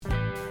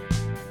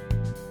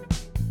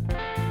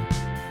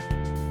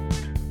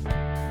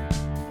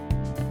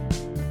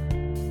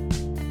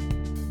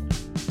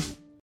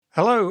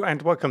Hello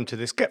and welcome to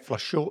this Get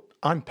Flush Short.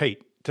 I'm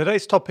Pete.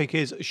 Today's topic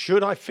is,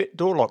 should I fit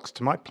door locks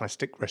to my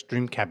plastic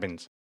restroom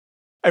cabins?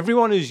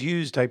 Everyone who's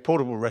used a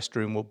portable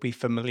restroom will be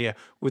familiar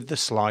with the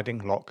sliding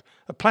lock,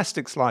 a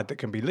plastic slide that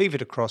can be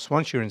levered across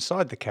once you're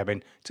inside the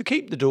cabin to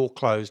keep the door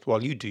closed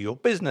while you do your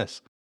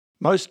business.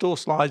 Most door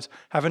slides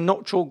have a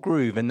notch or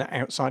groove in the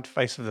outside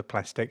face of the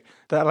plastic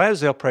that allows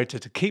the operator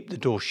to keep the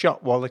door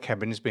shut while the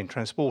cabin is being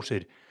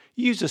transported.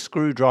 Use a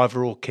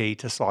screwdriver or key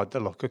to slide the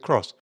lock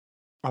across.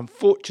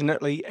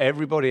 Unfortunately,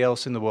 everybody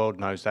else in the world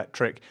knows that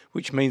trick,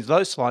 which means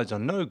those slides are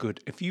no good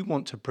if you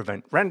want to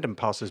prevent random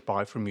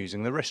passers-by from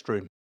using the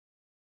restroom.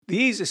 The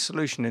easiest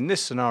solution in this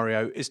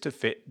scenario is to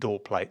fit door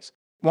plates.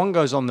 One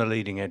goes on the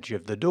leading edge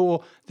of the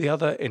door, the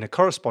other in a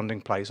corresponding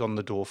place on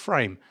the door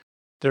frame.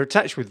 They're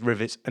attached with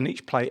rivets and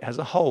each plate has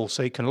a hole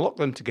so you can lock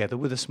them together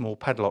with a small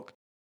padlock.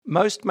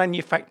 Most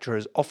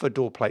manufacturers offer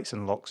door plates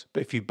and locks,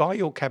 but if you buy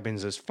your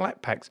cabins as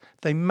flat packs,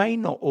 they may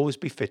not always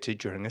be fitted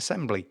during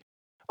assembly.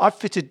 I've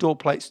fitted door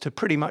plates to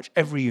pretty much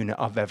every unit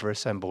I've ever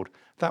assembled.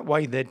 That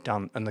way they're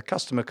done and the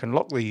customer can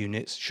lock the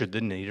units should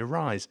the need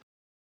arise.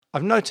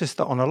 I've noticed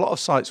that on a lot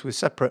of sites with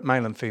separate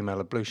male and female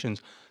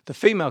ablutions, the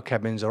female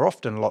cabins are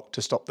often locked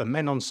to stop the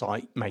men on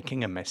site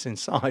making a mess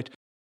inside.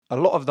 A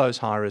lot of those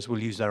hirers will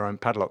use their own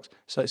padlocks,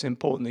 so it's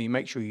important that you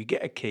make sure you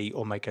get a key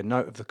or make a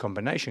note of the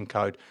combination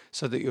code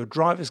so that your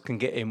drivers can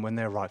get in when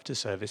they arrive to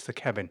service the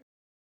cabin.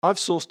 I've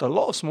sourced a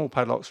lot of small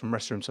padlocks from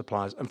restroom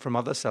suppliers and from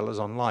other sellers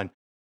online.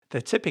 They're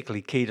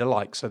typically keyed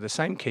alike, so the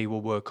same key will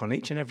work on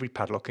each and every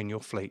padlock in your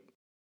fleet.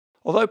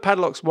 Although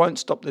padlocks won't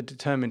stop the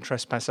determined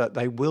trespasser,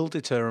 they will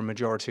deter a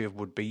majority of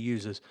would-be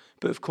users.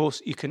 But of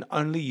course, you can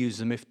only use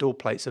them if door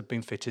plates have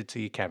been fitted to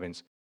your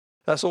cabins.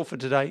 That's all for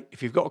today.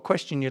 If you've got a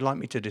question you'd like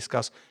me to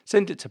discuss,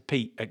 send it to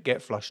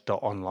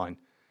pete@getflush.online.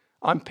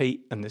 I'm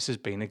Pete, and this has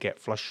been a Get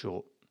Flush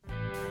Short.